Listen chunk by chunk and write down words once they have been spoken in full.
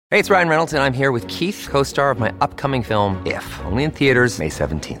Hey, it's Ryan Reynolds, and I'm here with Keith, co-star of my upcoming film, If, only in theaters May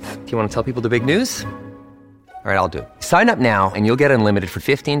 17th. Do you want to tell people the big news? All right, I'll do it. Sign up now and you'll get unlimited for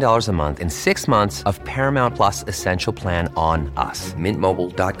 $15 a month and 6 months of Paramount Plus Essential Plan on us.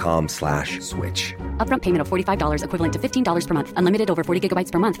 MintMobile.com/switch. Upfront payment of $45 equivalent to $15 per month. Unlimited over 40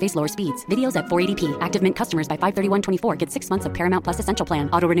 gigabytes per month. Face lower speeds. Videos at 480p. Active Mint customers by 531.24 get 6 months of Paramount Plus Essential Plan.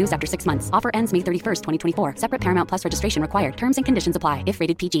 Auto renews after 6 months. Offer ends May 31st, 2024. Separate Paramount Plus registration required. Terms and conditions apply if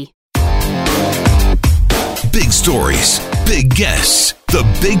rated PG. Big stories, big guests, the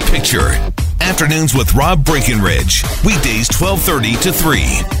big picture. Afternoons with Rob Breckenridge. Weekdays 12:30 to 3,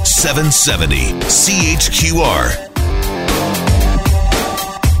 770 CHQR.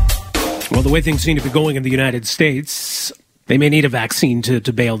 Well, the way things seem to be going in the United States, they may need a vaccine to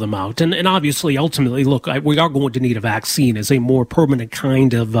bail them out. And obviously, ultimately, look, we are going to need a vaccine as a more permanent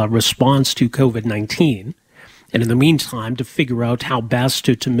kind of response to COVID-19. And in the meantime, to figure out how best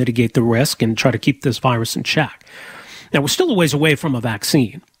to mitigate the risk and try to keep this virus in check. Now, we're still a ways away from a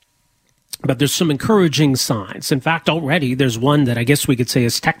vaccine, but there's some encouraging signs. In fact, already there's one that I guess we could say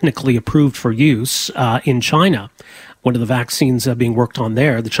is technically approved for use in China. One of the vaccines being worked on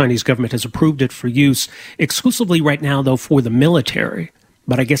there, the Chinese government has approved it for use exclusively right now, though, for the military.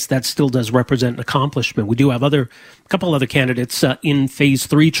 But I guess that still does represent an accomplishment. We do have a couple other candidates in phase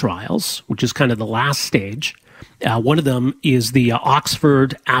 3 trials, which is kind of the last stage. One of them is the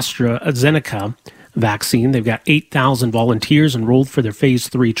Oxford AstraZeneca vaccine. They've got 8,000 volunteers enrolled for their phase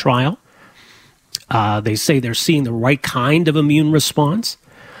 3 trial. They say they're seeing the right kind of immune response,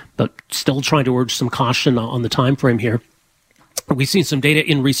 but still trying to urge some caution on the time frame here. We've seen some data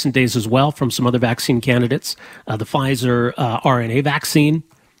in recent days as well from some other vaccine candidates. The Pfizer RNA vaccine,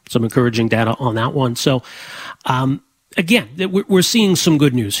 some encouraging data on that one. So, again, we're seeing some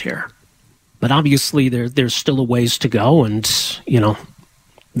good news here. But obviously, there's still a ways to go, and,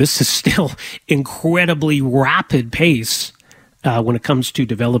 this is still incredibly rapid pace when it comes to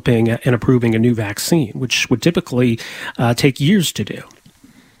developing and approving a new vaccine, which would typically take years to do.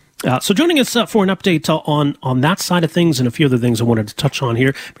 So joining us for an update on that side of things and a few other things I wanted to touch on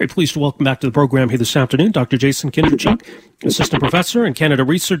here. Very pleased to welcome back to the program here this afternoon, Dr. Jason Kindrachuk, Assistant Professor and Canada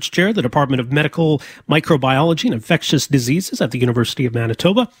Research Chair, the Department of Medical Microbiology and Infectious Diseases at the University of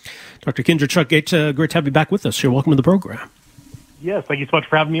Manitoba. Dr. Kindrachuk, great to have you back with us here. Welcome to the program. Yes, thank you so much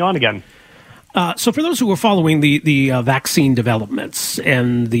for having me on again. So for those who are following the vaccine developments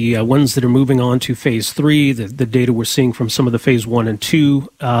and the ones that are moving on to phase 3, the data we're seeing from some of the phase 1 and 2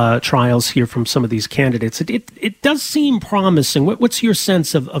 trials here from some of these candidates, it does seem promising. What's your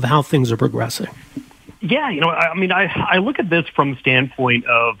sense of how things are progressing? Yeah, I look at this from the standpoint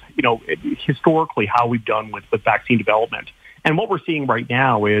of, historically how we've done with vaccine development. And what we're seeing right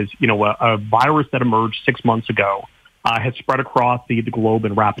now is, a virus that emerged 6 months ago has spread across the globe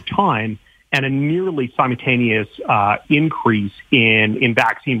in rapid time, and a nearly simultaneous increase in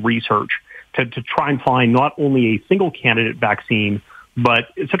vaccine research to try and find not only a single candidate vaccine, but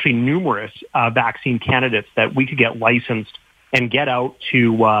essentially numerous vaccine candidates that we could get licensed and get out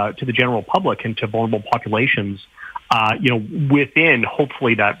to the general public and to vulnerable populations, within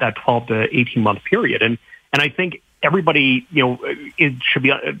hopefully that 12 to 18 month period. And I think everybody, it should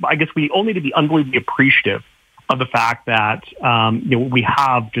be. I guess we all need to be unbelievably appreciative of the fact that we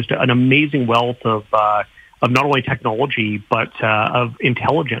have just an amazing wealth of not only technology but of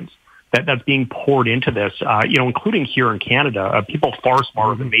intelligence that's being poured into this, including here in Canada, people far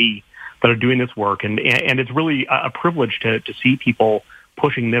smarter than me that are doing this work, and it's really a privilege to see people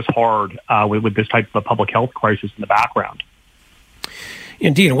pushing this hard with this type of a public health crisis in the background.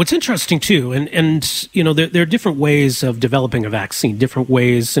 Indeed. And what's interesting, too, and there are different ways of developing a vaccine, different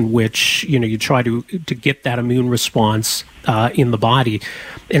ways in which, you try to get that immune response in the body.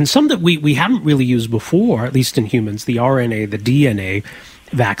 And some that we haven't really used before, at least in humans, the RNA, the DNA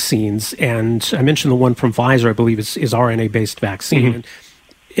vaccines. And I mentioned the one from Pfizer, I believe, is RNA-based vaccine.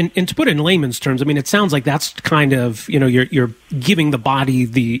 Mm-hmm. And to put it in layman's terms, it sounds like that's kind of, you're giving the body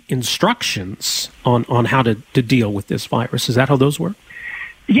the instructions on how to deal with this virus. Is that how those work?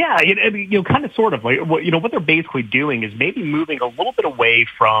 Yeah, kind of sort of. Like, what they're basically doing is maybe moving a little bit away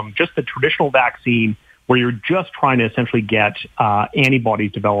from just the traditional vaccine where you're just trying to essentially get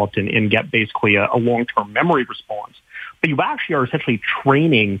antibodies developed and get basically a long-term memory response. But you actually are essentially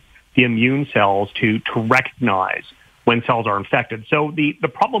training the immune cells to recognize when cells are infected. So the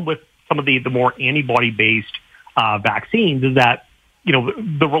problem with some of the more antibody-based vaccines is that,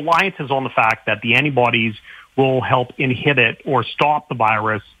 the reliance is on the fact that the antibodies will help inhibit or stop the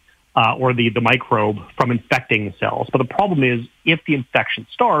virus or the microbe from infecting the cells. But the problem is, if the infection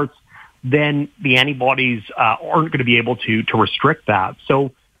starts, then the antibodies aren't going to be able to restrict that.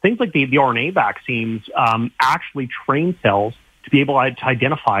 So things like the RNA vaccines actually train cells to be able to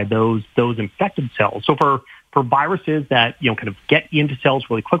identify those infected cells. So for viruses that kind of get into cells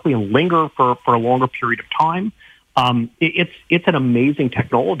really quickly and linger for a longer period of time, it's an amazing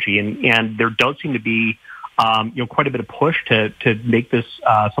technology, and there does seem to be quite a bit of push to make this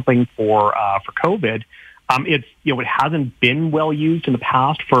something for COVID. It hasn't been well used in the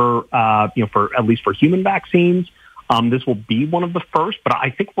past for at least for human vaccines. This will be one of the first, but I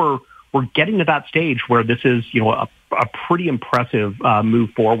think we're getting to that stage where this is a pretty impressive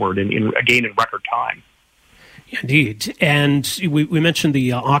move forward in record time. Indeed. And we mentioned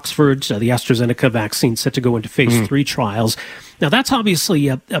the Oxford, the AstraZeneca vaccine set to go into phase 3 trials. Now, that's obviously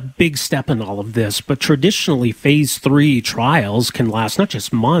a big step in all of this, but traditionally phase 3 trials can last not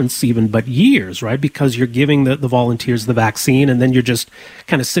just months even, but years, right? Because you're giving the volunteers the vaccine and then you're just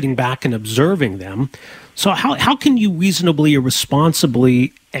kind of sitting back and observing them. So how can you reasonably or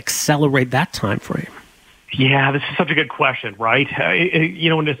responsibly accelerate that time frame? Yeah, this is such a good question, right?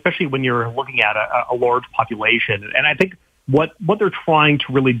 And especially when you're looking at a large population. And I think what they're trying to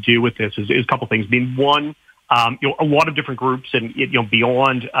really do with this is a couple things. I mean, one, a lot of different groups and,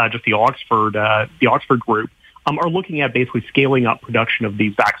 beyond just the Oxford group are looking at basically scaling up production of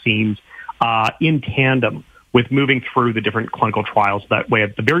these vaccines in tandem with moving through the different clinical trials. That way,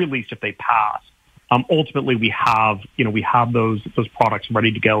 at the very least, if they pass, ultimately we have those products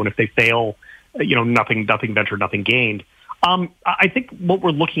ready to go. And if they fail, nothing ventured, nothing gained. I think what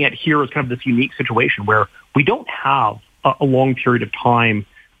we're looking at here is kind of this unique situation where we don't have a long period of time,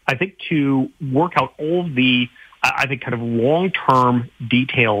 I think, to work out all of the, I think, kind of long-term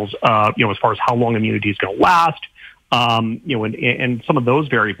details, as far as how long immunity is going to last, and some of those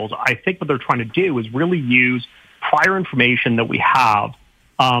variables. I think what they're trying to do is really use prior information that we have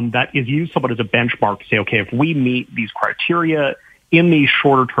that is used somewhat as a benchmark to say, okay, if we meet these criteria in these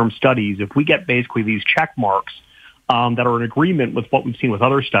shorter-term studies, if we get basically these check marks that are in agreement with what we've seen with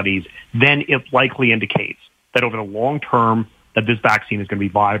other studies, then it likely indicates that over the long term that this vaccine is going to be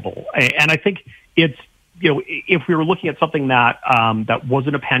viable. And I think it's, if we were looking at something that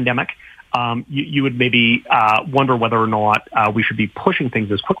wasn't a pandemic, you would maybe wonder whether or not we should be pushing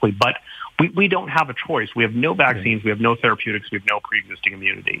things as quickly. But we don't have a choice. We have no vaccines. We have no therapeutics. We have no pre-existing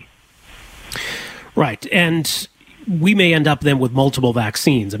immunity. Right. And we may end up then with multiple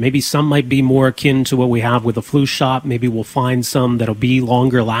vaccines, and maybe some might be more akin to what we have with the flu shot. Maybe we'll find some that'll be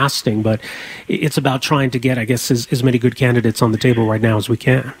longer lasting, but it's about trying to get, I guess, as many good candidates on the table right now as we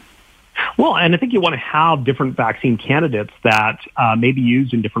can. Well, and I think you want to have different vaccine candidates that may be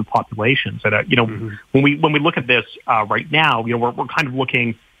used in different populations. And when we look at this right now, we're kind of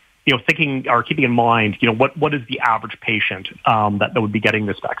looking, thinking or keeping in mind, what is the average patient that would be getting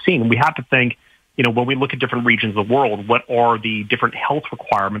this vaccine, and we have to think. When we look at different regions of the world, what are the different health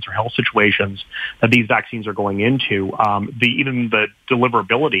requirements or health situations that these vaccines are going into? Even the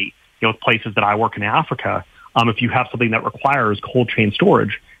deliverability, places that I work in Africa, if you have something that requires cold chain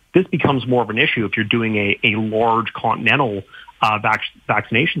storage, this becomes more of an issue if you're doing a large continental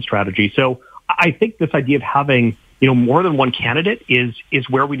vaccination strategy. So I think this idea of having more than one candidate is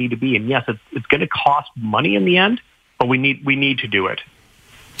where we need to be. And yes, it's going to cost money in the end, but we need to do it.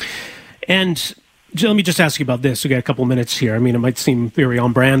 And let me just ask you about this. We got a couple minutes here. I mean, it might seem very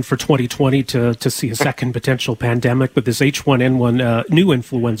on brand for 2020 to see a second potential pandemic, but this H1N1 new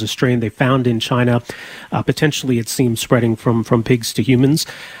influenza strain they found in China, potentially it seems spreading from pigs to humans.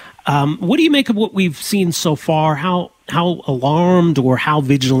 What do you make of what we've seen so far? How alarmed or how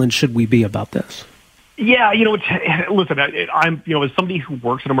vigilant should we be about this? Yeah, listen, I'm, as somebody who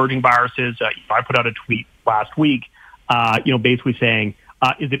works in emerging viruses, I put out a tweet last week, basically saying,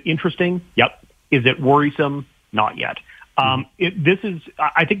 is it interesting? Yep. Is it worrisome? Not yet. I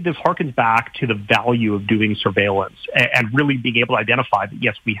think this harkens back to the value of doing surveillance and really being able to identify that,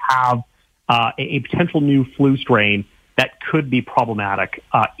 yes, we have a potential new flu strain that could be problematic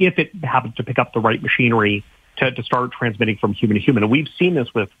if it happens to pick up the right machinery to start transmitting from human to human. And we've seen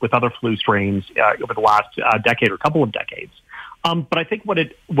this with other flu strains over the last decade or couple of decades. But I think what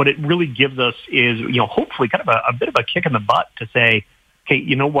it really gives us is, hopefully kind of a bit of a kick in the butt to say, okay,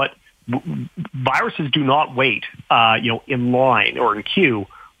 you know what? Viruses do not wait, in line or in queue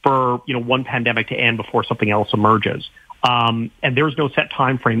for, one pandemic to end before something else emerges. And there's no set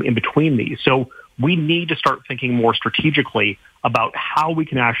time frame in between these. So we need to start thinking more strategically about how we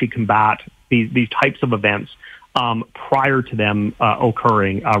can actually combat these types of events prior to them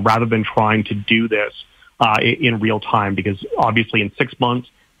occurring, rather than trying to do this in real time. Because obviously in 6 months,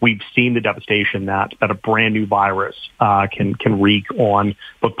 we've seen the devastation that a brand new virus can wreak on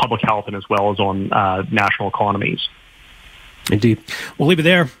both public health and as well as on national economies. Indeed. We'll leave it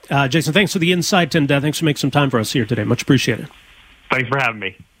there. Jason, thanks for the insight, and thanks for making some time for us here today. Much appreciated. Thanks for having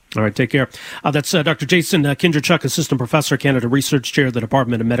me. All right, take care. That's Dr. Jason Kindrachuk, Assistant Professor, Canada Research Chair at the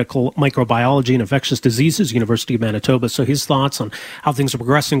Department of Medical Microbiology and Infectious Diseases, University of Manitoba. So his thoughts on how things are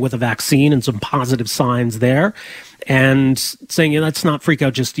progressing with the vaccine and some positive signs there, and saying, let's not freak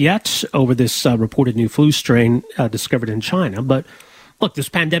out just yet over this reported new flu strain discovered in China. But look, this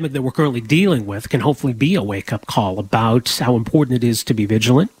pandemic that we're currently dealing with can hopefully be a wake-up call about how important it is to be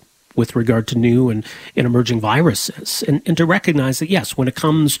vigilant with regard to new and emerging viruses, and to recognize that, yes, when it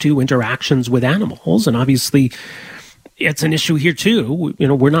comes to interactions with animals, and obviously it's an issue here too,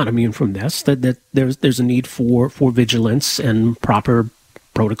 we're not immune from this, that there's a need for vigilance and proper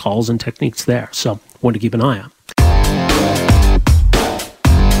protocols and techniques there. So one to keep an eye on.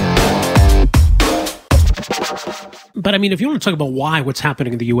 But if you want to talk about why what's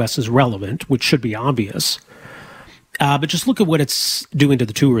happening in the U.S. is relevant, which should be obvious, but just look at what it's doing to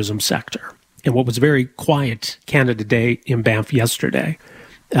the tourism sector and what was very quiet Canada Day in Banff yesterday.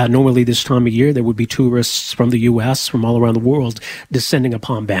 Normally this time of year, there would be tourists from the U.S., from all around the world, descending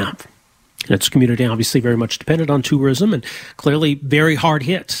upon Banff. And its community obviously very much dependent on tourism and clearly very hard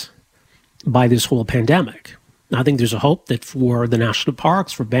hit by this whole pandemic. I think there's a hope that for the national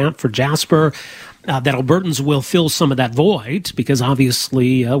parks, for Banff, for Jasper, that Albertans will fill some of that void, because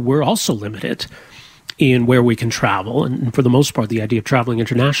obviously we're also limited in where we can travel. And for the most part, the idea of traveling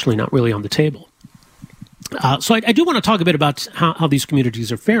internationally not really on the table. So I do want to talk a bit about how these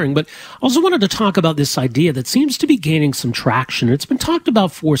communities are faring, but also wanted to talk about this idea that seems to be gaining some traction. It's been talked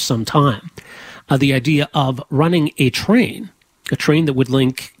about for some time, the idea of running a train that would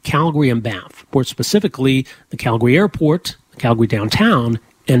link Calgary and Banff, more specifically the Calgary Airport, the Calgary Downtown,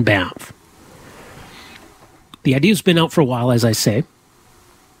 and Banff. The idea's been out for a while, as I say.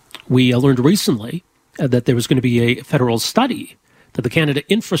 We learned recently that there was going to be a federal study, that the Canada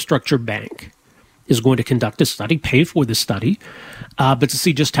Infrastructure Bank is going to conduct a study, pay for the study, but to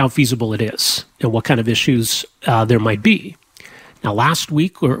see just how feasible it is and what kind of issues there might be. Now, last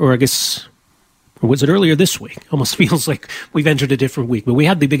week, or I guess, or was it earlier this week? Almost feels like we've entered a different week, but we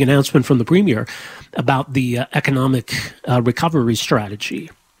had the big announcement from the Premier about the economic recovery strategy.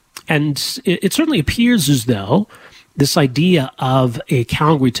 And it certainly appears as though this idea of a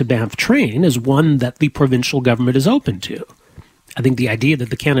Calgary to Banff train is one that the provincial government is open to. I think the idea that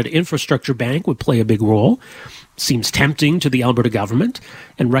the Canada Infrastructure Bank would play a big role seems tempting to the Alberta government,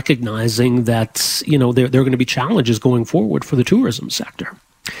 and recognizing that, there are going to be challenges going forward for the tourism sector.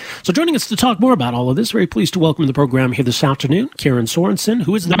 So joining us to talk more about all of this, very pleased to welcome to the program here this afternoon, Karen Sorensen,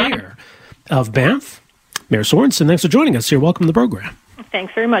 who is the mayor of Banff. Mayor Sorensen, thanks for joining us here. Welcome to the program.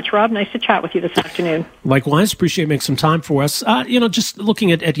 Thanks very much, Rob. Nice to chat with you this afternoon. Likewise. Appreciate making some time for us. Just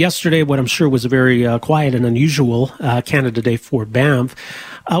looking at yesterday, what I'm sure was a very quiet and unusual Canada Day for Banff.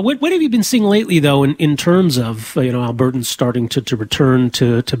 What have you been seeing lately, though, in terms of Albertans starting to return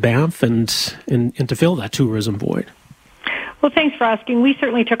to Banff and to fill that tourism void? Well, thanks for asking. We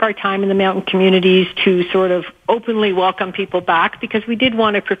certainly took our time in the mountain communities to sort of openly welcome people back, because we did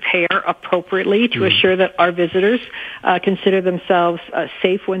want to prepare appropriately to assure that our visitors consider themselves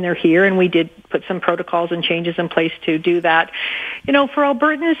safe when they're here, and we did put some protocols and changes in place to do that. For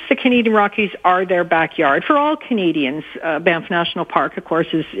Albertans, the Canadian Rockies are their backyard. For all Canadians, Banff National Park, of course,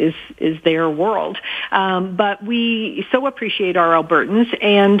 is their world. But we so appreciate our Albertans,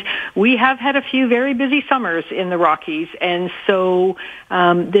 and we have had a few very busy summers in the Rockies, and so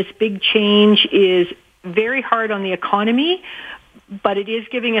this big change is very hard on the economy, but it is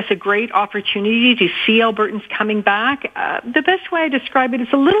giving us a great opportunity to see Albertans coming back. The best way I describe it is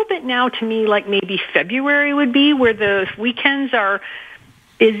a little bit now to me like maybe February would be, where the weekends are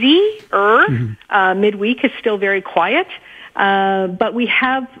busier. Midweek is still very quiet, but we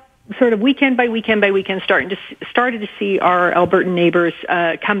have sort of weekend by weekend started to see our Albertan neighbors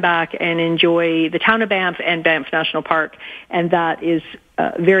come back and enjoy the town of Banff and Banff National Park, and that is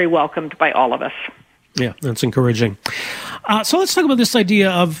very welcomed by all of us. Yeah, that's encouraging. So let's talk about this idea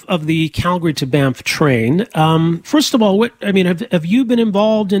of the Calgary to Banff train. First of all, have you been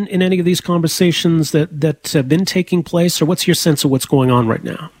involved in any of these conversations that have been taking place, or what's your sense of what's going on right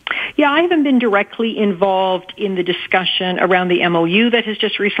now? Yeah, I haven't been directly involved in the discussion around the MOU that has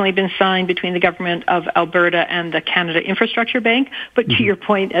just recently been signed between the Government of Alberta and the Canada Infrastructure Bank. But to your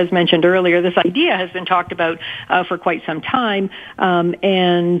point, as mentioned earlier, this idea has been talked about for quite some time.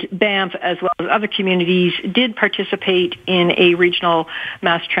 And Banff, as well as other communities, did participate in a regional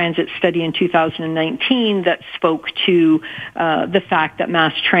mass transit study in 2019 that spoke to the fact that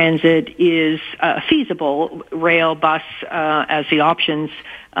mass transit is feasible, rail, bus, as the options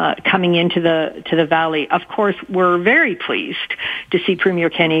coming into the valley. Of course, we're very pleased to see Premier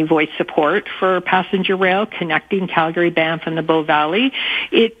Kenney voice support for passenger rail connecting Calgary, Banff, and the Bow Valley.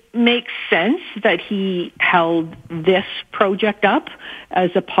 It makes sense that he held this project up as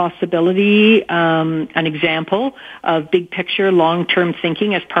a possibility, an example of big picture, long-term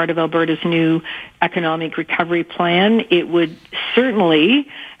thinking as part of Alberta's new economic recovery plan. It would certainly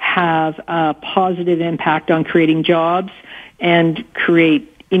have a positive impact on creating jobs and create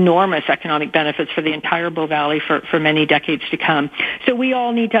enormous economic benefits for the entire Bow Valley for many decades to come. So we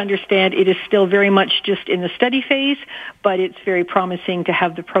all need to understand it is still very much just in the study phase, but it's very promising to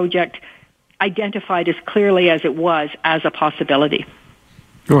have the project identified as clearly as it was as a possibility.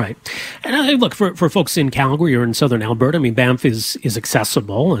 Right. And look, for folks in Calgary or in southern Alberta, I mean, Banff is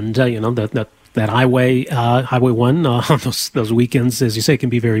accessible, and, that Highway 1 on those weekends, as you say, can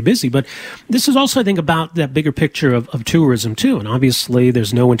be very busy. But this is also, I think, about that bigger picture of tourism, too. And obviously,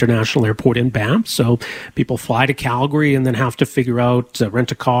 there's no international airport in Banff, so people fly to Calgary and then have to figure out,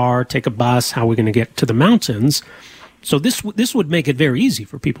 rent a car, take a bus, how we're going to get to the mountains. So this would make it very easy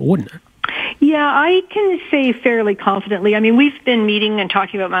for people, wouldn't it? Yeah, I can say fairly confidently. I mean, we've been meeting and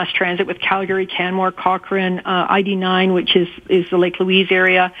talking about mass transit with Calgary, Canmore, Cochrane, ID9, which is the Lake Louise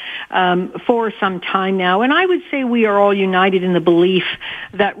area, for some time now. And I would say we are all united in the belief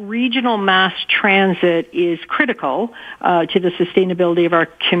that regional mass transit is critical to the sustainability of our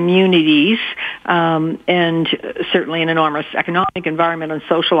communities, and certainly an enormous economic, environmental, and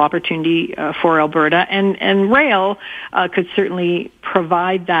social opportunity for Alberta. And rail could certainly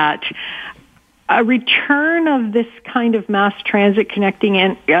provide that. A return of this kind of mass transit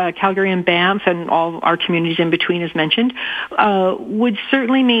connecting Calgary and Banff and all our communities in between, as mentioned, would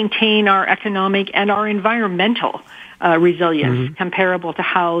certainly maintain our economic and our environmental resilience, comparable to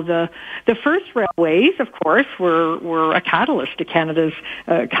how the first railways, of course, were a catalyst to Canada's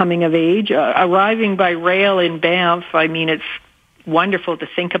coming of age. Arriving by rail in Banff, I mean, it's wonderful to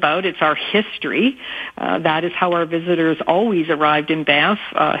think about. It's our history. That is how our visitors always arrived in Banff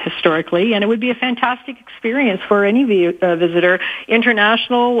historically, and it would be a fantastic experience for any visitor,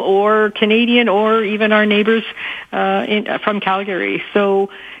 international or Canadian or even our neighbors from Calgary. So,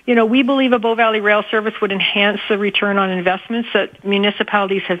 we believe a Bow Valley rail service would enhance the return on investments that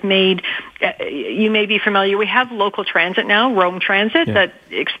municipalities have made. You may be familiar. We have local transit now, Rome Transit, that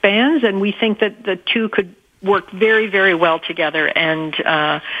expands, and we think that the two could work very, very well together and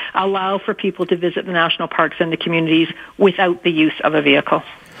allow for people to visit the national parks and the communities without the use of a vehicle.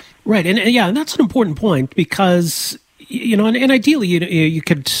 Right, and that's an important point because, and ideally you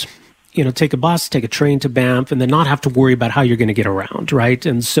could, take a bus, take a train to Banff and then not have to worry about how you're going to get around, right?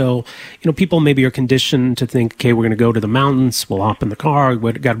 And so, people maybe are conditioned to think, okay, we're going to go to the mountains, we'll hop in the car,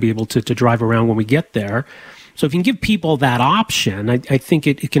 we've got to be able to drive around when we get there. So if you can give people that option, I think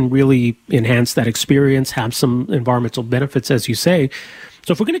it can really enhance that experience, have some environmental benefits, as you say.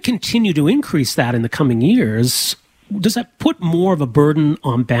 So if we're going to continue to increase that in the coming years, does that put more of a burden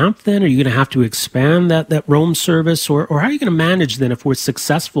on Banff then? Are you going to have to expand that Rome service? Or how are you going to manage then if we're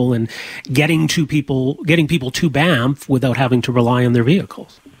successful in getting people to Banff without having to rely on their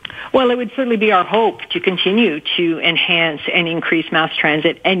vehicles? Well, it would certainly be our hope to continue to enhance and increase mass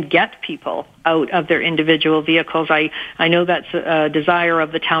transit and get people out of their individual vehicles. I know that's a desire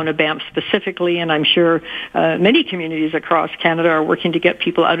of the town of Banff specifically, and I'm sure many communities across Canada are working to get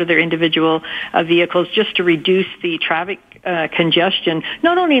people out of their individual vehicles just to reduce the traffic congestion,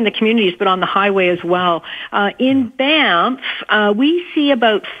 not only in the communities but on the highway as well. In Banff, we see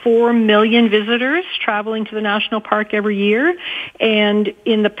about 4 million visitors traveling to the national park every year, and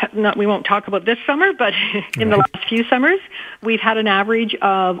we won't talk about this summer, but in the last few summers, we've had an average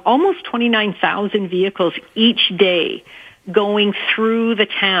of almost 29,000 vehicles each day going through the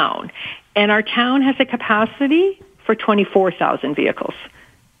town, and our town has a capacity for 24,000 vehicles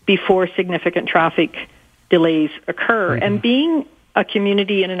before significant traffic delays occur. Mm-hmm. And being a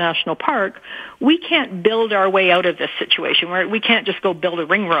community in a national park, we can't build our way out of this situation where we can't just go build a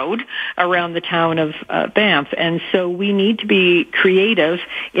ring road around the town of Banff. And so we need to be creative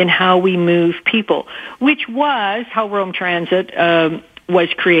in how we move people, which was how Rome Transit was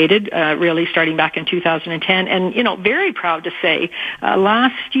created, really starting back in 2010. And, very proud to say,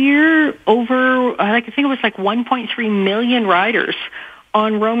 last year I think it was like 1.3 million riders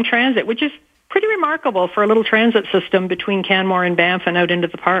on Rome Transit, which is pretty remarkable for a little transit system between Canmore and Banff and out into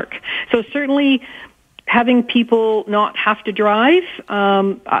the park. So certainly having people not have to drive,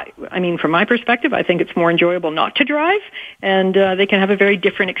 I mean, from my perspective, I think it's more enjoyable not to drive, and they can have a very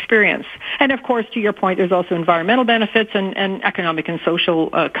different experience. And of course, to your point, there's also environmental benefits and economic and social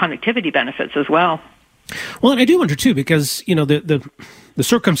connectivity benefits as well. Well, and I do wonder too, because the the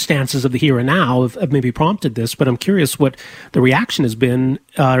circumstances of the here and now have maybe prompted this, but I'm curious what the reaction has been,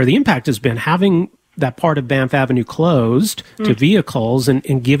 or the impact has been, having that part of Banff Avenue closed to vehicles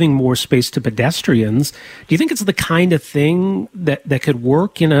and giving more space to pedestrians. Do you think it's the kind of thing that could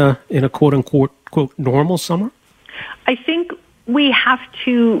work in a quote unquote quote normal summer? I think we have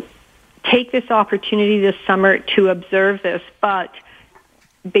to take this opportunity this summer to observe this, but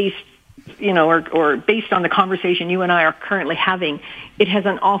based on the conversation you and I are currently having, it has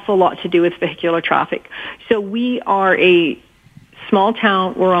an awful lot to do with vehicular traffic. So we are a small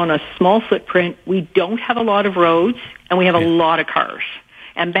town. We're on a small footprint. We don't have a lot of roads, and we have a lot of cars.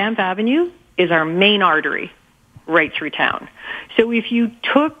 And Banff Avenue is our main artery right through town. So if you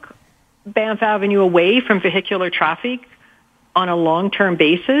took Banff Avenue away from vehicular traffic on a long-term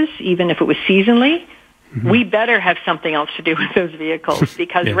basis, even if it was seasonally, we better have something else to do with those vehicles,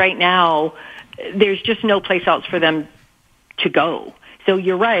 because right now there's just no place else for them to go. So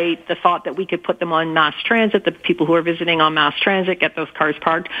you're right, the thought that we could put them on mass transit, the people who are visiting on mass transit, get those cars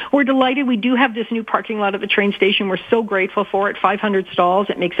parked. We're delighted. We do have this new parking lot at the train station. We're so grateful for it. 500 stalls.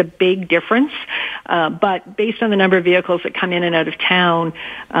 It makes a big difference. But based on the number of vehicles that come in and out of town,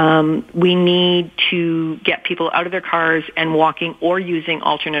 we need to get people out of their cars and walking or using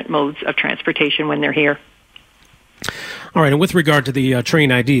alternate modes of transportation when they're here. All right, and with regard to the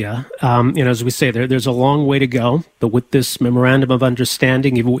train idea, as we say, there's a long way to go. But with this memorandum of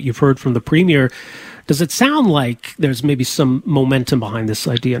understanding, what you've heard from the Premier, does it sound like there's maybe some momentum behind this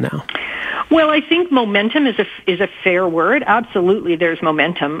idea now? Well, I think momentum is a fair word. Absolutely, there's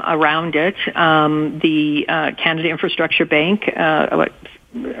momentum around it. The Canada Infrastructure Bank,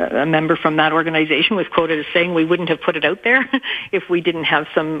 a member from that organization, was quoted as saying we wouldn't have put it out there if we didn't have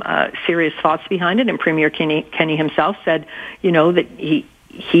some serious thoughts behind it. And Premier Kenney himself said, that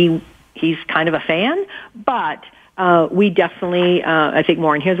he's kind of a fan, but we definitely, I think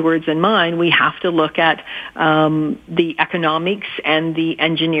more in his words than mine, we have to look at the economics and the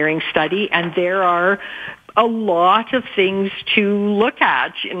engineering study, and there are a lot of things to look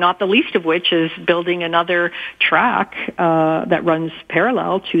at, not the least of which is building another track that runs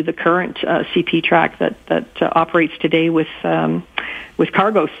parallel to the current CP track that operates today with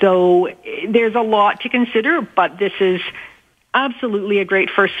cargo. So there's a lot to consider, but this is absolutely a great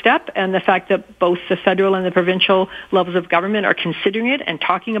first step, and the fact that both the federal and the provincial levels of government are considering it and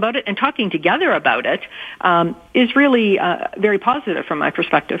talking about it and talking together about it is really very positive from my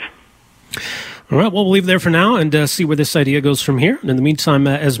perspective. All right, well, we'll leave it there for now and see where this idea goes from here. And in the meantime,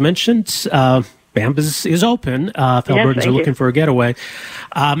 as mentioned, Banff is open if Albertans are looking for a getaway.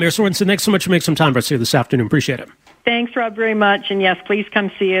 Mayor Sorensen, thanks so much for making some time for us here this afternoon. Appreciate it. Thanks, Rob, very much. And yes, please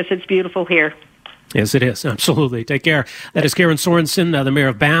come see us. It's beautiful here. Yes, it is. Absolutely. Take care. That is Karen Sorensen, the mayor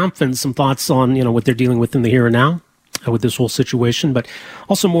of Banff, and some thoughts on, what they're dealing with in the here and now with this whole situation, but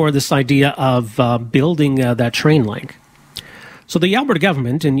also more of this idea of building that train link. So the Alberta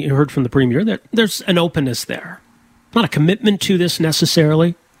government, and you heard from the Premier, that there's an openness there. Not a commitment to this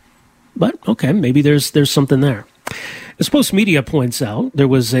necessarily, but okay, maybe there's something there. As Postmedia points out, there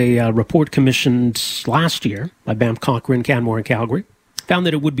was a report commissioned last year by Banff, Cochrane, Canmore, and Calgary, found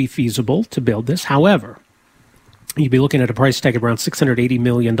that it would be feasible to build this. However, you'd be looking at a price tag of around $680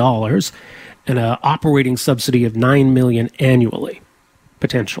 million and an operating subsidy of $9 million annually,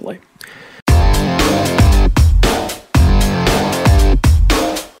 potentially.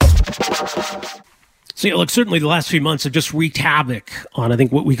 So, look, certainly the last few months have just wreaked havoc on, I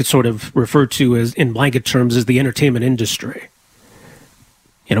think, what we could sort of refer to as, in blanket terms, as the entertainment industry.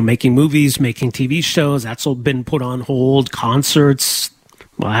 Making movies, making TV shows, that's all been put on hold. Concerts,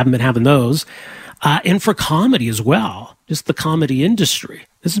 well, I haven't been having those. And for comedy as well, just the comedy industry.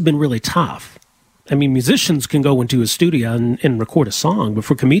 This has been really tough. I mean, musicians can go into a studio and record a song, but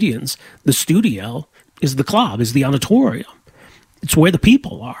for comedians, the studio is the club, is the auditorium. It's where the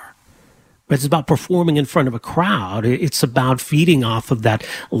people are. It's about performing in front of a crowd. It's about feeding off of that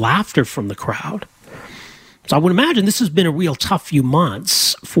laughter from the crowd. So I would imagine this has been a real tough few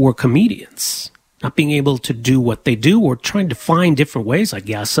months for comedians, not being able to do what they do or trying to find different ways, I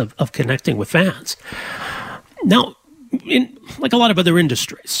guess, of connecting with fans. Now, like a lot of other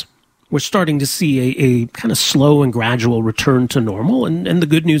industries, we're starting to see a kind of slow and gradual return to normal. And the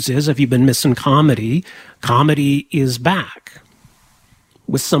good news is, if you've been missing comedy is back.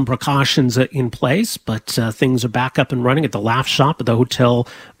 With some precautions in place, but things are back up and running at the Laugh Shop at the Hotel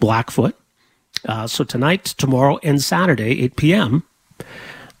Blackfoot. So tonight, tomorrow, and Saturday, 8 p.m.,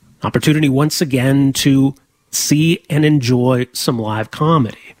 opportunity once again to see and enjoy some live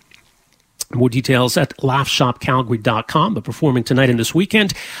comedy. More details at laughshopcalgary.com. But performing tonight and this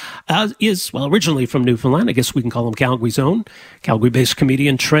weekend is, well, originally from Newfoundland. I guess we can call him Calgary's own. Calgary-based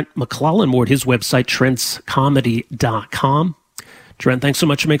comedian Trent McClellan. More at his website, trentscomedy.com. Trent, thanks so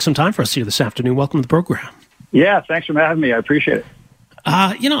much for making some time for us here this afternoon. Welcome to the program. Yeah, thanks for having me. I appreciate it.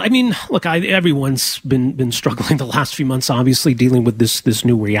 Look, everyone's been struggling the last few months, obviously dealing with this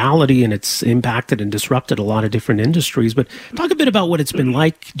new reality, and it's impacted and disrupted a lot of different industries. But talk a bit about what it's been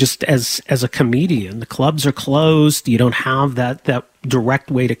like just as a comedian. The clubs are closed. You don't have that direct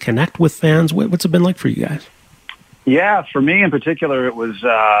way to connect with fans. What's it been like for you guys? Yeah, for me in particular, it was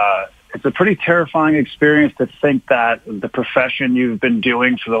it's a pretty terrifying experience to think that the profession you've been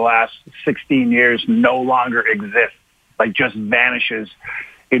doing for the last 16 years no longer exists. Like just vanishes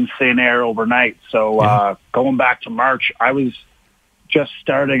in thin air overnight. So going back to March, I was just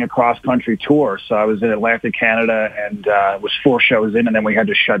starting a cross-country tour. So I was in Atlantic Canada and was 4 shows in, and then we had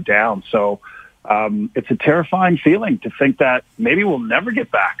to shut down. So it's a terrifying feeling to think that maybe we'll never get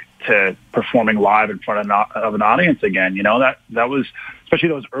back to performing live in front of an audience again. You know, that was, especially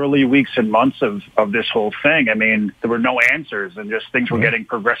those early weeks and months of this whole thing. I mean, there were no answers and just things were getting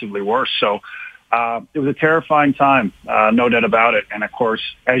progressively worse. So it was a terrifying time, no doubt about it. And of course,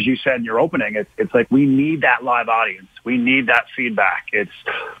 as you said in your opening, it's like we need that live audience. We need that feedback.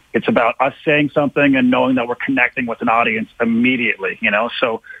 It's about us saying something and knowing that we're connecting with an audience immediately, you know.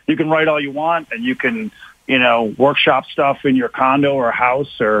 So you can write all you want and you can, you know, workshop stuff in your condo or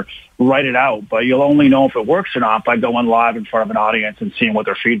house or write it out, but you'll only know if it works or not by going live in front of an audience and seeing what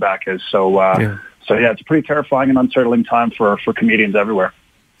their feedback is. So it's a pretty terrifying and unsettling time for comedians everywhere.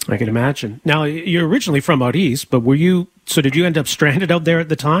 I can imagine. Now, you're originally from out east, but did you end up stranded out there at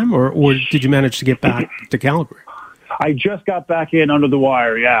the time, or did you manage to get back to Calgary? I just got back in under the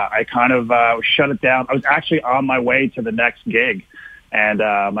wire, yeah. I kind of shut it down. I was actually on my way to the next gig, and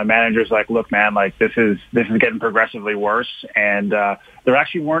my manager's like, look, man, like this is getting progressively worse, and there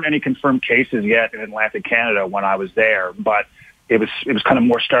actually weren't any confirmed cases yet in Atlantic Canada when I was there, but it was kind of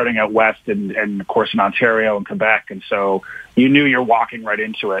more starting out west and of course in Ontario and Quebec. And so you knew you're walking right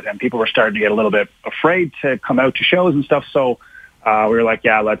into it, and people were starting to get a little bit afraid to come out to shows and stuff. So we were like,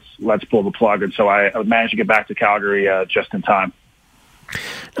 yeah, let's pull the plug. And so I managed to get back to Calgary just in time.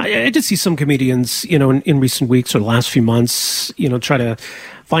 I did see some comedians, you know, in recent weeks or the last few months, you know, try to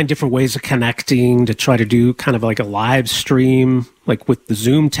find different ways of connecting, to try to do kind of like a live stream, like with the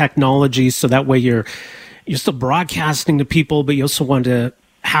Zoom technology. So that way you're still broadcasting to people, but you also want to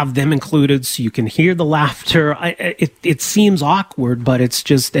have them included so you can hear the laughter. It seems awkward, but it's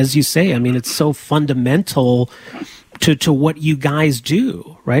just, as you say, I mean, it's so fundamental to what you guys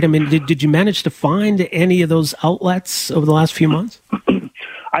do, right? I mean, did you manage to find any of those outlets over the last few months?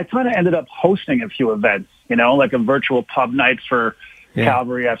 I kind of ended up hosting a few events, you know, like a virtual pub night for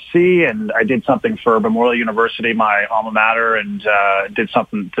Calgary FC, and I did something for Memorial University, my alma mater, and did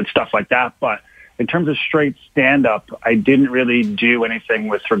stuff like that. But in terms of straight stand-up, I didn't really do anything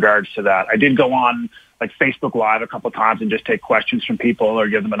with regards to that. I did go on like Facebook Live a couple of times and just take questions from people or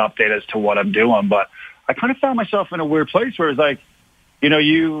give them an update as to what I'm doing. But I kind of found myself in a weird place where it's like, you know,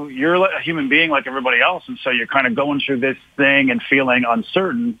 you're a human being like everybody else, and so you're kind of going through this thing and feeling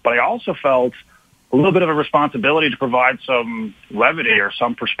uncertain. But I also felt a little bit of a responsibility to provide some levity or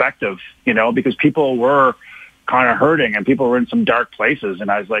some perspective, you know, because people were kind of hurting and people were in some dark places. And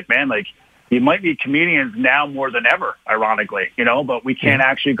I was like, man, like, you might be comedians now more than ever, ironically, you know, but we can't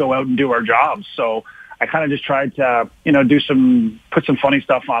actually go out and do our jobs. So I kind of just tried to, you know, put some funny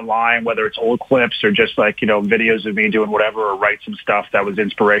stuff online, whether it's old clips or just like, you know, videos of me doing whatever, or write some stuff that was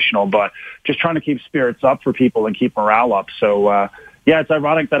inspirational, but just trying to keep spirits up for people and keep morale up. So, it's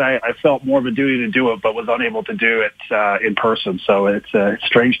ironic that I felt more of a duty to do it, but was unable to do it in person. So it's a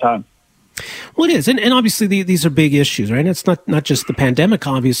strange time. Well, it is. And obviously these are big issues, right? And it's not just the pandemic,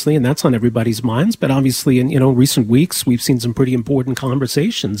 obviously, and that's on everybody's minds. But obviously in, you know, recent weeks, we've seen some pretty important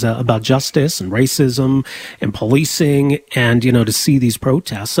conversations about justice and racism and policing and, you know, to see these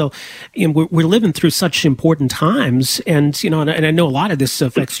protests. So you know, we're living through such important times. And, you know, and I know a lot of this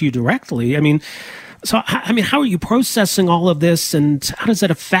affects you directly. I mean, how are you processing all of this, and how does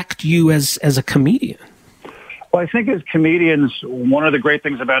that affect you as a comedian? Well, I think as comedians, one of the great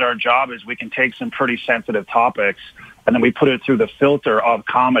things about our job is we can take some pretty sensitive topics and then we put it through the filter of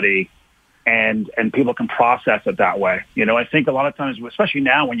comedy, and people can process it that way. You know, I think a lot of times, especially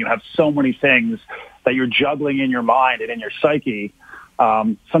now when you have so many things that you're juggling in your mind and in your psyche,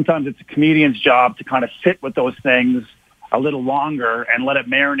 sometimes it's a comedian's job to kind of sit with those things a little longer and let it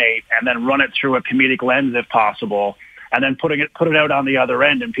marinate and then run it through a comedic lens if possible, and then put it out on the other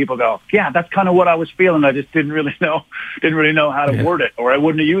end, and people go, yeah, that's kind of what I was feeling. I just didn't really know how to word it, or I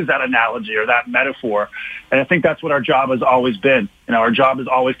wouldn't have used that analogy or that metaphor. And I think that's what our job has always been. Our job is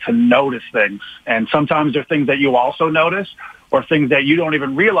always to notice things. And sometimes there are things that you also notice, or things that you don't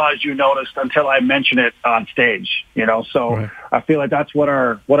even realize you noticed until I mention it on stage, So right. I feel like that's what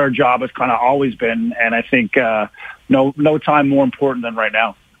our job has kind of always been. And I think no time more important than right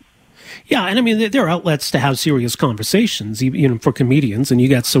now. Yeah, and I mean, there are outlets to have serious conversations, even for comedians, and you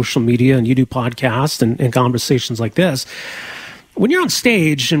got social media and you do podcasts and conversations like this. When you're on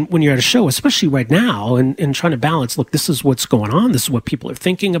stage and when you're at a show, especially right now, and trying to balance, look, this is what's going on, this is what people are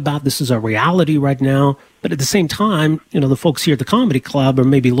thinking about, this is our reality right now. But at the same time, the folks here at the Comedy Club are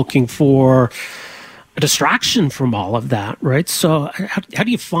maybe looking for a distraction from all of that, right? So how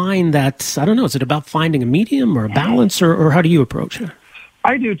do you find that? I don't know, is it about finding a medium or a balance, or how do you approach it?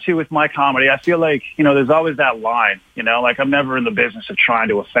 I do too with my comedy. I feel like, there's always that line, like I'm never in the business of trying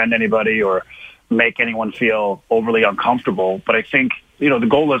to offend anybody or make anyone feel overly uncomfortable. But I think, the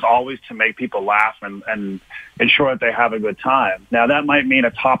goal is always to make people laugh and ensure that they have a good time. Now that might mean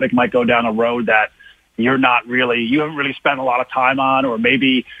a topic might go down a road that you haven't really spent a lot of time on, or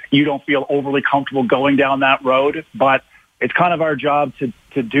maybe you don't feel overly comfortable going down that road, but it's kind of our job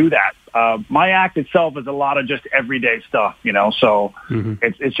to do that. My act itself is a lot of just everyday stuff, so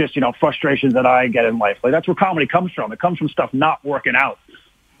it's just, frustrations that I get in life. Like that's where comedy comes from. It comes from stuff not working out.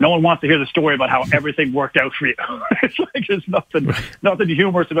 No one wants to hear the story about how everything worked out for you. It's like there's nothing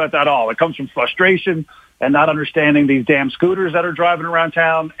humorous about that at all. It comes from frustration and not understanding these damn scooters that are driving around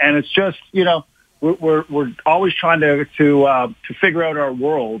town. And it's just, we're always trying to figure out our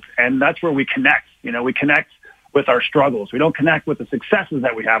world, and that's where we connect. We connect with our struggles. We don't connect with the successes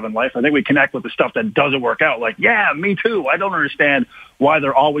that we have in life. I think we connect with the stuff that doesn't work out. Like, yeah, me too. I don't understand why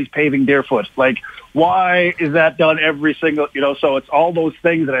they're always paving Deerfoot. Like, why is that done every single, so it's all those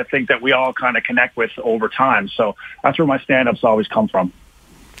things that I think that we all kind of connect with over time. So that's where my stand-ups always come from.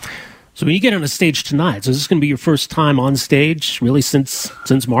 So when you get on a stage tonight, so is this going to be your first time on stage really since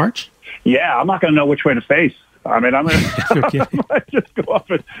March? Yeah, I'm not going to know which way to face. I mean, I'm going to just go up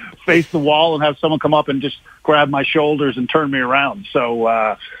and face the wall and have someone come up and just grab my shoulders and turn me around. So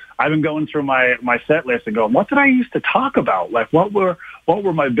I've been going through my set list and going, what did I used to talk about? Like, what were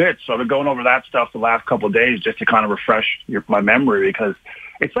my bits? So I've been going over that stuff the last couple of days just to kind of refresh my memory, because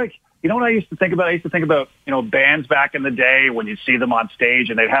it's like, what I used to think about? I used to think about, bands back in the day when you'd see them on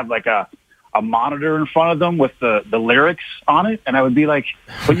stage and they'd have like a monitor in front of them with the lyrics on it. And I would be like,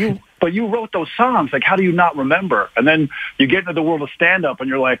 but you wrote those songs. Like, how do you not remember? And then you get into the world of stand-up and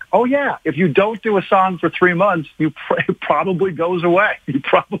you're like, oh yeah, if you don't do a song for 3 months, it probably goes away. You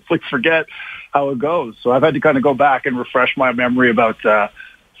probably forget how it goes. So I've had to kind of go back and refresh my memory about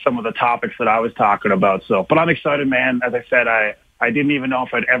some of the topics that I was talking about. So, but I'm excited, man. As I said, I didn't even know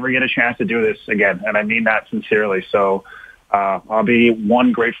if I'd ever get a chance to do this again. And I mean that sincerely. So I'll be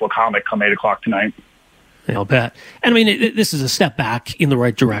one grateful comic come 8 o'clock tonight. I'll bet. And I mean, this is a step back in the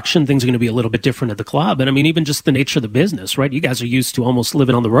right direction. Things are going to be a little bit different at the club. And I mean, even just the nature of the business, right? You guys are used to almost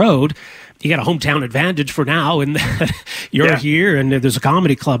living on the road. You got a hometown advantage for now, and you're here, and there's a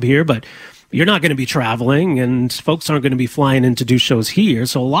comedy club here, but you're not going to be traveling, and folks aren't going to be flying in to do shows here.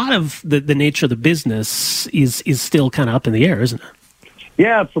 So a lot of the nature of the business is still kind of up in the air, isn't it?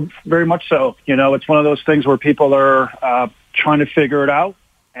 Yeah, very much so. It's one of those things where people are trying to figure it out,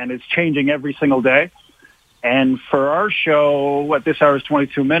 and it's changing every single day. And for our show, at this hour is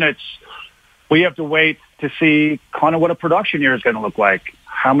 22 minutes, we have to wait to see kind of what a production year is going to look like.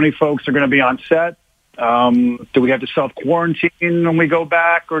 How many folks are going to be on set? Do we have to self-quarantine when we go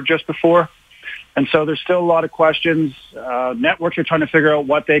back or just before? And so there's still a lot of questions. Networks are trying to figure out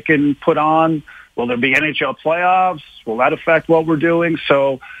what they can put on. Will there be NHL playoffs? Will that affect what we're doing?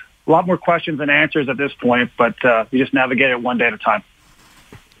 So a lot more questions than answers at this point, but you just navigate it one day at a time.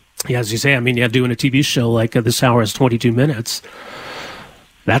 Yeah, as you say, I mean, doing a TV show like this hour is 22 minutes.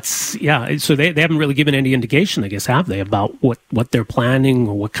 That's, so they haven't really given any indication, I guess, have they, about what they're planning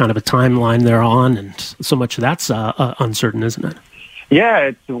or what kind of a timeline they're on, and so much of that's uncertain, isn't it? Yeah,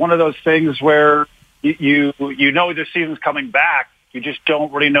 it's one of those things where you know the season's coming back, you just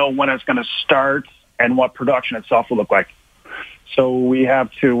don't really know when it's going to start and what production itself will look like. So we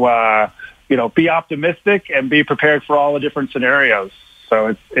have to, be optimistic and be prepared for all the different scenarios.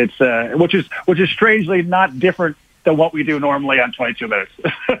 So it's which is strangely not different than what we do normally on 22 minutes.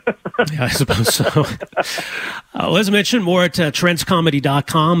 Yeah, I suppose so. As I mentioned, more at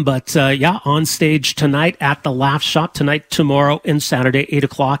trendscomedy.com. But on stage tonight at the Laugh Shop, tonight, tomorrow, and Saturday, 8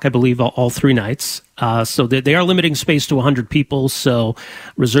 o'clock, I believe, all 3 nights. So they are limiting space to 100 people. So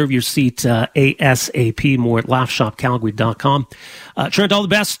reserve your seat ASAP, more at laughshopcalgary.com. Trent, all the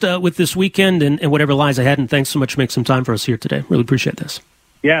best with this weekend and whatever lies ahead. And thanks so much for making some time for us here today. Really appreciate this.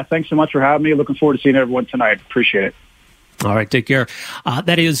 Yeah, thanks so much for having me. Looking forward to seeing everyone tonight. Appreciate it. All right, take care.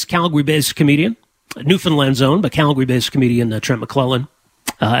 That is Calgary-based comedian, Newfoundland's own, but Calgary-based comedian Trent McClellan.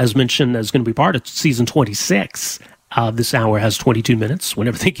 As mentioned, is going to be part of season 26. This hour has 22 minutes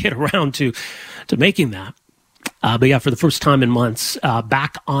whenever they get around to making that. But yeah, for the first time in months,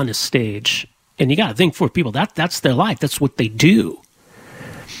 back on a stage. And you got to think, for people, that's their life. That's what they do.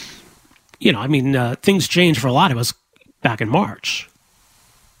 You know, I mean, things changed for a lot of us back in March.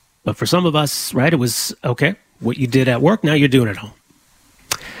 But for some of us, right, it was, okay, what you did at work, now you're doing it at home.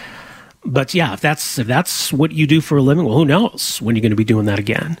 But yeah, if that's what you do for a living, well, who knows when you're going to be doing that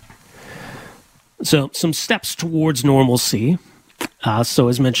again. So some steps towards normalcy. So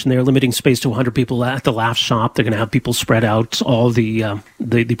as mentioned, they're limiting space to 100 people at the Laugh Shop. They're going to have people spread out, all the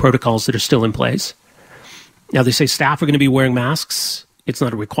protocols that are still in place. Now, they say staff are going to be wearing masks. It's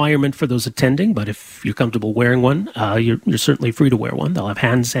not a requirement for those attending, but if you're comfortable wearing one, you're certainly free to wear one. They'll have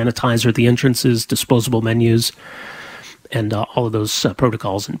hand sanitizer at the entrances, disposable menus, and all of those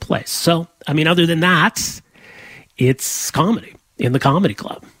protocols in place. So, I mean, other than that, it's comedy in the comedy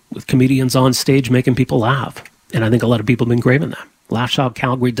club with comedians on stage making people laugh. And I think a lot of people have been craving that.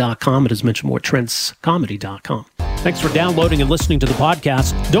 LaughShopCalgary.com. It has mentioned more, TrendsComedy.com. Thanks for downloading and listening to the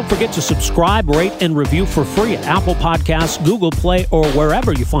podcast. Don't forget to subscribe, rate, and review for free at Apple Podcasts, Google Play, or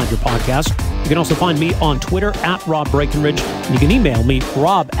wherever you find your podcast. You can also find me on Twitter at Rob Breckenridge. And you can email me,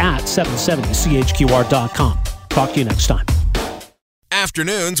 rob@770chqr.com. Talk to you next time.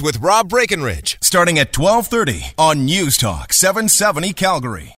 Afternoons with Rob Breckenridge, starting at 12:30 on News Talk 770 Calgary.